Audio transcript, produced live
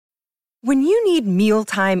When you need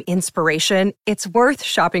mealtime inspiration, it's worth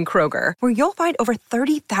shopping Kroger, where you'll find over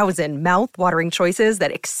 30,000 mouth-watering choices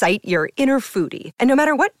that excite your inner foodie. And no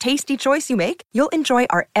matter what tasty choice you make, you'll enjoy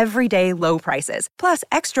our everyday low prices, plus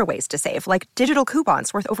extra ways to save, like digital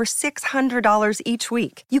coupons worth over $600 each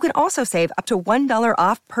week. You can also save up to $1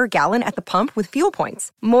 off per gallon at the pump with fuel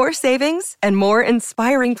points. More savings and more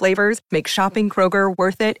inspiring flavors make shopping Kroger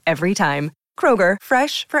worth it every time. Kroger,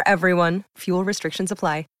 fresh for everyone. Fuel restrictions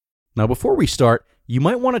apply. Now, before we start, you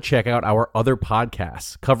might want to check out our other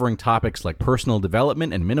podcasts covering topics like personal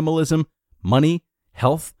development and minimalism, money,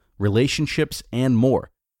 health, relationships, and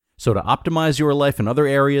more. So to optimize your life in other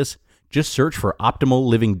areas, just search for Optimal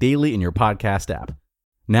Living Daily in your podcast app.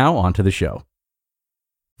 Now, on to the show.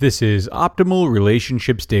 This is Optimal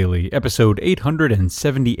Relationships Daily, episode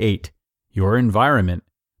 878, Your Environment,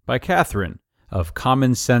 by Catherine of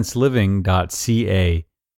commonsenseliving.ca.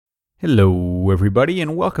 Hello, everybody,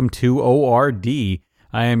 and welcome to ORD.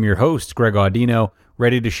 I am your host, Greg Audino,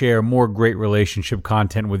 ready to share more great relationship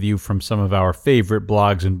content with you from some of our favorite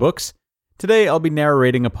blogs and books. Today, I'll be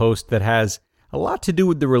narrating a post that has a lot to do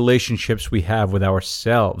with the relationships we have with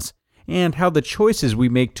ourselves and how the choices we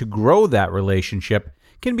make to grow that relationship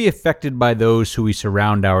can be affected by those who we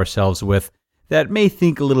surround ourselves with that may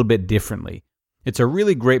think a little bit differently. It's a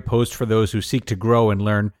really great post for those who seek to grow and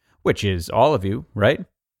learn, which is all of you, right?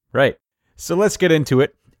 Right. So let's get into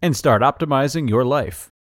it and start optimizing your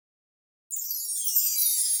life.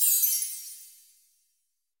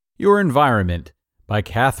 Your Environment by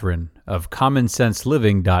Catherine of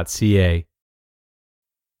commonsenseliving.ca.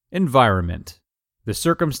 Environment: the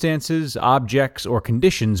circumstances, objects, or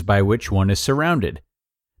conditions by which one is surrounded.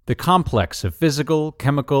 The complex of physical,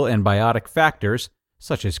 chemical, and biotic factors,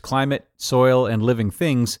 such as climate, soil, and living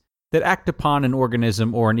things, that act upon an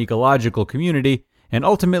organism or an ecological community and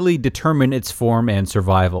ultimately determine its form and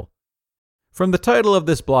survival. From the title of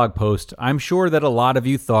this blog post, I'm sure that a lot of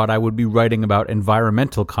you thought I would be writing about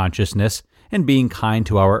environmental consciousness and being kind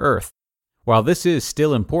to our Earth. While this is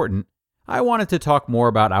still important, I wanted to talk more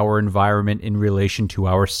about our environment in relation to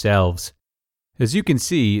ourselves. As you can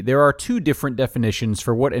see, there are two different definitions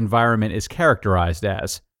for what environment is characterized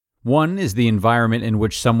as. One is the environment in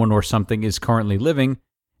which someone or something is currently living,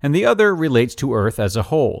 and the other relates to Earth as a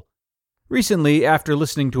whole. Recently, after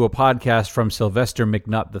listening to a podcast from Sylvester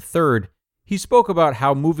McNutt III, he spoke about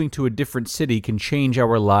how moving to a different city can change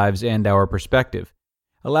our lives and our perspective,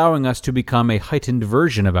 allowing us to become a heightened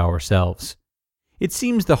version of ourselves. It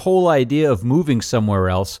seems the whole idea of moving somewhere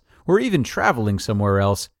else, or even traveling somewhere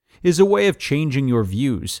else, is a way of changing your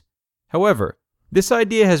views. However, this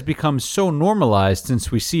idea has become so normalized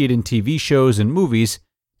since we see it in TV shows and movies,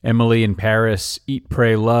 Emily in Paris, Eat,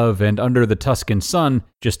 Pray, Love, and Under the Tuscan Sun,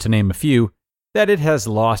 just to name a few, that it has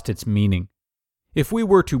lost its meaning. If we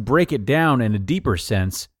were to break it down in a deeper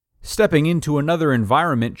sense, stepping into another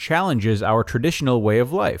environment challenges our traditional way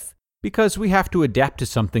of life, because we have to adapt to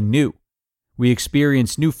something new. We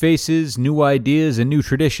experience new faces, new ideas, and new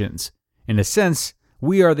traditions. In a sense,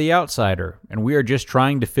 we are the outsider, and we are just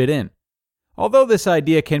trying to fit in. Although this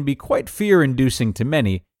idea can be quite fear-inducing to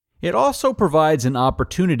many, it also provides an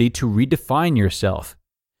opportunity to redefine yourself.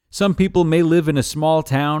 Some people may live in a small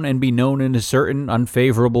town and be known in a certain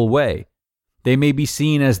unfavorable way. They may be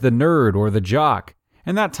seen as the nerd or the jock,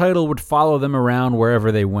 and that title would follow them around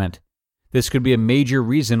wherever they went. This could be a major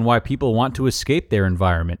reason why people want to escape their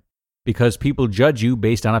environment, because people judge you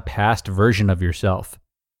based on a past version of yourself.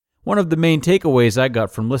 One of the main takeaways I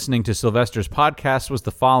got from listening to Sylvester's podcast was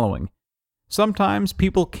the following. Sometimes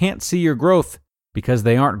people can't see your growth because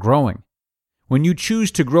they aren't growing. When you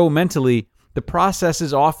choose to grow mentally, the process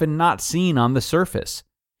is often not seen on the surface.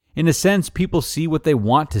 In a sense, people see what they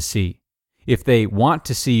want to see. If they want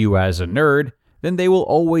to see you as a nerd, then they will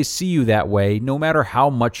always see you that way no matter how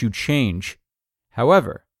much you change.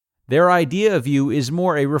 However, their idea of you is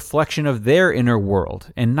more a reflection of their inner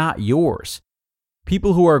world and not yours.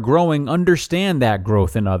 People who are growing understand that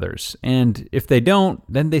growth in others, and if they don't,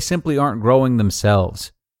 then they simply aren't growing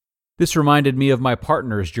themselves. This reminded me of my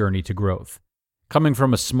partner's journey to growth. Coming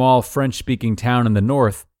from a small French-speaking town in the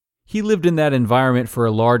north, he lived in that environment for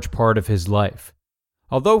a large part of his life.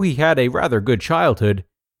 Although he had a rather good childhood,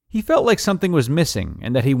 he felt like something was missing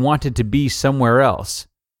and that he wanted to be somewhere else.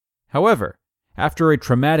 However, after a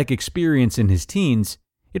traumatic experience in his teens,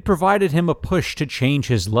 it provided him a push to change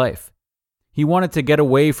his life. He wanted to get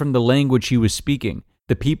away from the language he was speaking,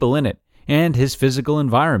 the people in it, and his physical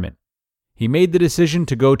environment. He made the decision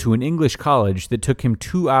to go to an English college that took him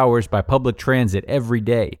 2 hours by public transit every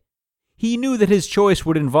day. He knew that his choice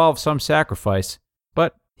would involve some sacrifice,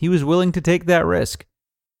 but he was willing to take that risk.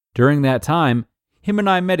 During that time, him and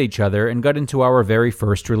I met each other and got into our very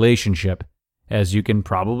first relationship. As you can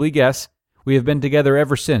probably guess, we have been together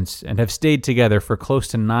ever since and have stayed together for close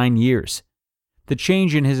to 9 years. The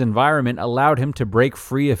change in his environment allowed him to break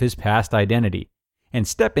free of his past identity and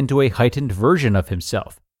step into a heightened version of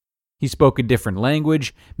himself. He spoke a different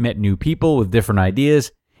language, met new people with different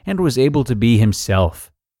ideas, and was able to be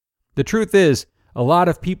himself. The truth is, a lot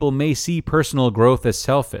of people may see personal growth as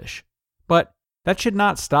selfish, but that should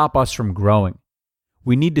not stop us from growing.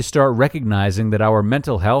 We need to start recognizing that our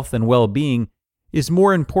mental health and well-being is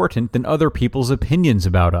more important than other people's opinions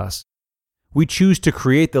about us. We choose to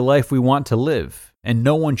create the life we want to live, and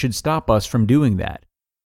no one should stop us from doing that.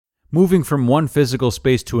 Moving from one physical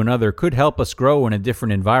space to another could help us grow in a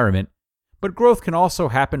different environment, but growth can also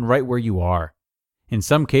happen right where you are. In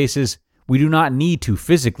some cases, we do not need to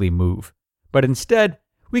physically move, but instead,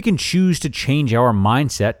 we can choose to change our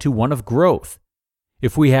mindset to one of growth.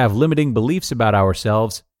 If we have limiting beliefs about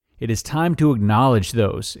ourselves, it is time to acknowledge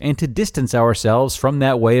those and to distance ourselves from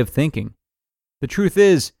that way of thinking. The truth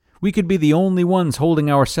is, we could be the only ones holding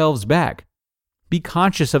ourselves back. Be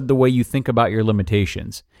conscious of the way you think about your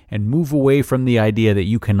limitations and move away from the idea that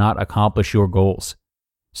you cannot accomplish your goals.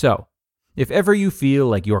 So, if ever you feel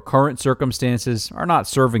like your current circumstances are not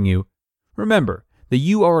serving you, remember that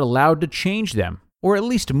you are allowed to change them, or at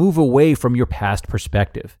least move away from your past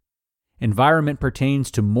perspective. Environment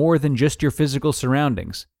pertains to more than just your physical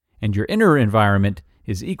surroundings, and your inner environment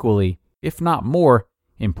is equally, if not more,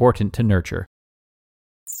 important to nurture.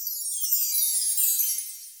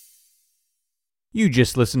 You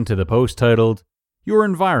just listened to the post titled, Your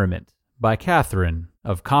Environment by Catherine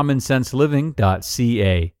of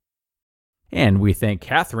commonsenseliving.ca. And we thank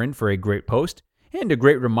Catherine for a great post and a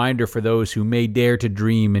great reminder for those who may dare to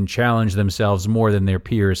dream and challenge themselves more than their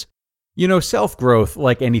peers. You know, self-growth,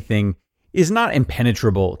 like anything, is not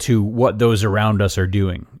impenetrable to what those around us are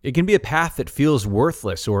doing. It can be a path that feels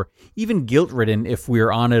worthless or even guilt-ridden if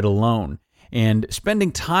we're on it alone and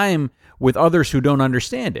spending time with others who don't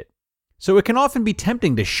understand it. So it can often be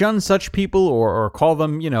tempting to shun such people or call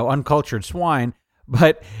them, uncultured swine,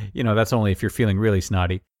 but, that's only if you're feeling really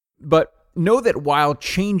snotty. But know that while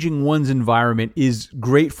changing one's environment is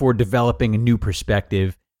great for developing a new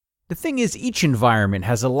perspective, the thing is each environment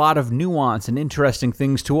has a lot of nuance and interesting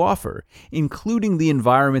things to offer, including the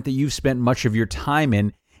environment that you've spent much of your time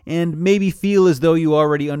in and maybe feel as though you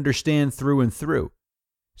already understand through and through.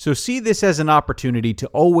 So see this as an opportunity to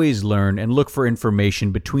always learn and look for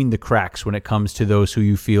information between the cracks when it comes to those who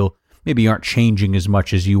you feel maybe aren't changing as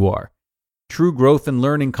much as you are. True growth and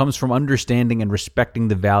learning comes from understanding and respecting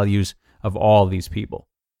the values of all these people.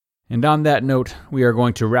 And on that note, we are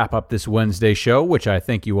going to wrap up this Wednesday show, which I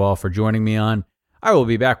thank you all for joining me on. I will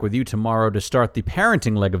be back with you tomorrow to start the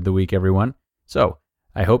parenting leg of the week, everyone. So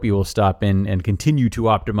I hope you will stop in and continue to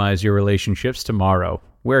optimize your relationships tomorrow,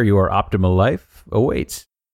 where your optimal life awaits.